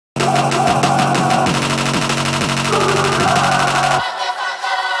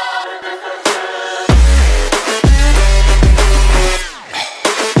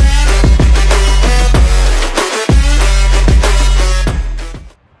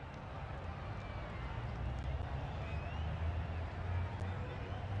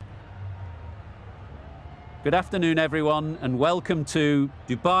Good afternoon, everyone, and welcome to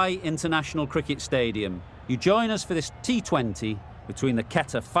Dubai International Cricket Stadium. You join us for this T20 between the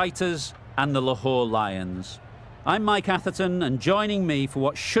Quetta Fighters and the Lahore Lions. I'm Mike Atherton, and joining me for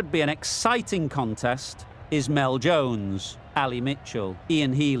what should be an exciting contest is Mel Jones, Ali Mitchell,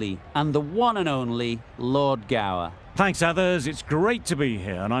 Ian Healy, and the one and only Lord Gower. Thanks, others. It's great to be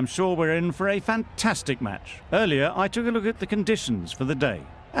here, and I'm sure we're in for a fantastic match. Earlier, I took a look at the conditions for the day.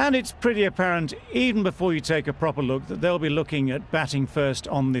 And it's pretty apparent, even before you take a proper look, that they'll be looking at batting first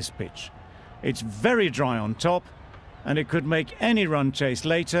on this pitch. It's very dry on top, and it could make any run chase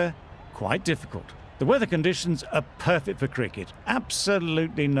later quite difficult. The weather conditions are perfect for cricket.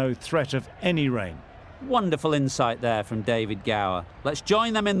 Absolutely no threat of any rain. Wonderful insight there from David Gower. Let's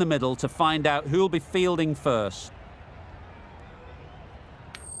join them in the middle to find out who'll be fielding first.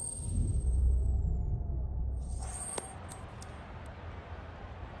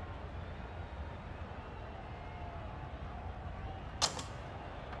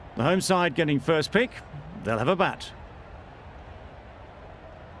 The home side getting first pick. They'll have a bat.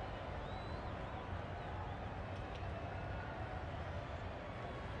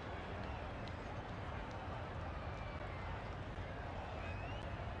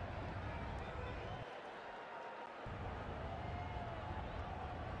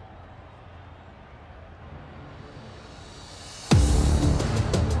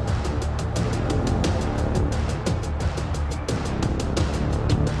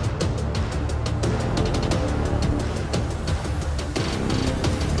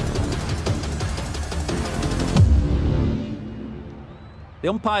 The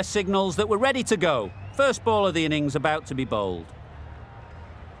umpire signals that we're ready to go. First ball of the innings about to be bowled.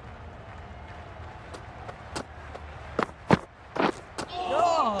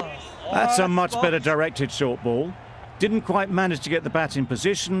 That's a much better directed short ball. Didn't quite manage to get the bat in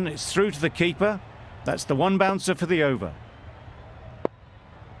position. It's through to the keeper. That's the one bouncer for the over.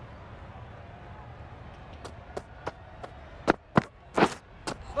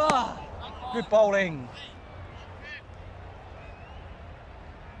 Good bowling.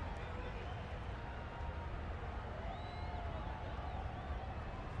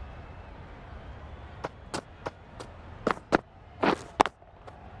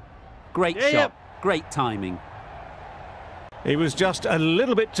 Great shot, great timing. It was just a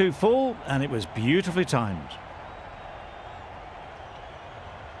little bit too full, and it was beautifully timed.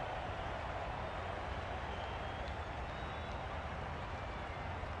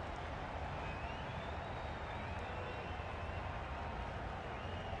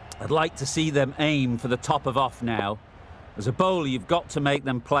 I'd like to see them aim for the top of off now. As a bowler, you've got to make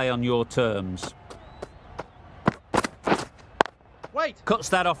them play on your terms. Wait. Cuts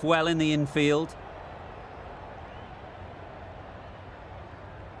that off well in the infield.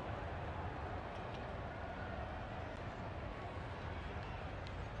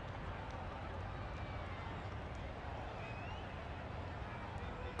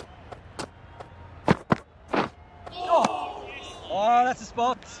 Oh, that's a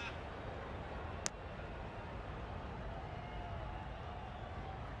spot.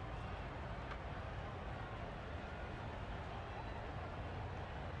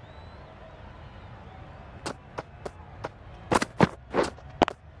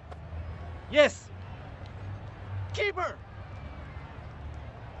 Yes. Keeper.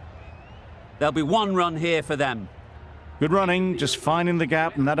 There'll be one run here for them. Good running, just finding the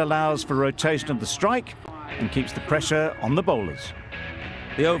gap, and that allows for rotation of the strike and keeps the pressure on the bowlers.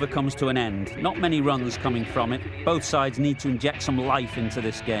 The over comes to an end. Not many runs coming from it. Both sides need to inject some life into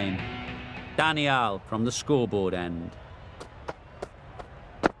this game. Daniel from the scoreboard end.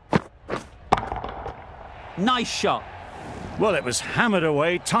 Nice shot. Well, it was hammered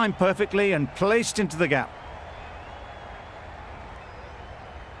away, timed perfectly and placed into the gap.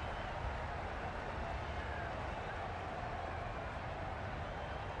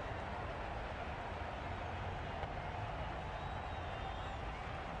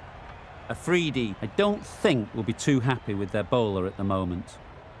 Afridi, I don't think, will be too happy with their bowler at the moment.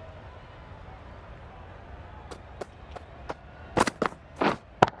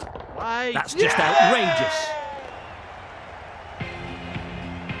 Right. That's just outrageous.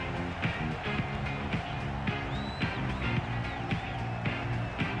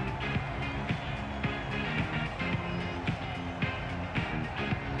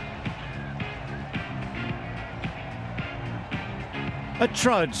 A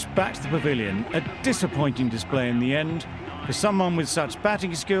trudge back to the pavilion, a disappointing display in the end. For someone with such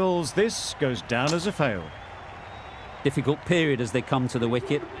batting skills, this goes down as a fail. Difficult period as they come to the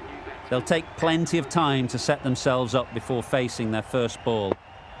wicket. They'll take plenty of time to set themselves up before facing their first ball.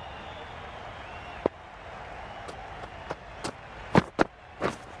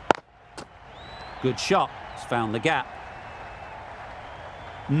 Good shot, it's found the gap.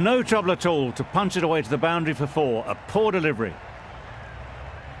 No trouble at all to punch it away to the boundary for 4. A poor delivery.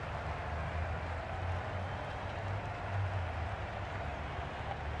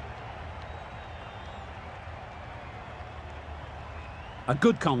 A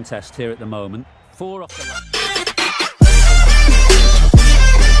good contest here at the moment. 4 off the...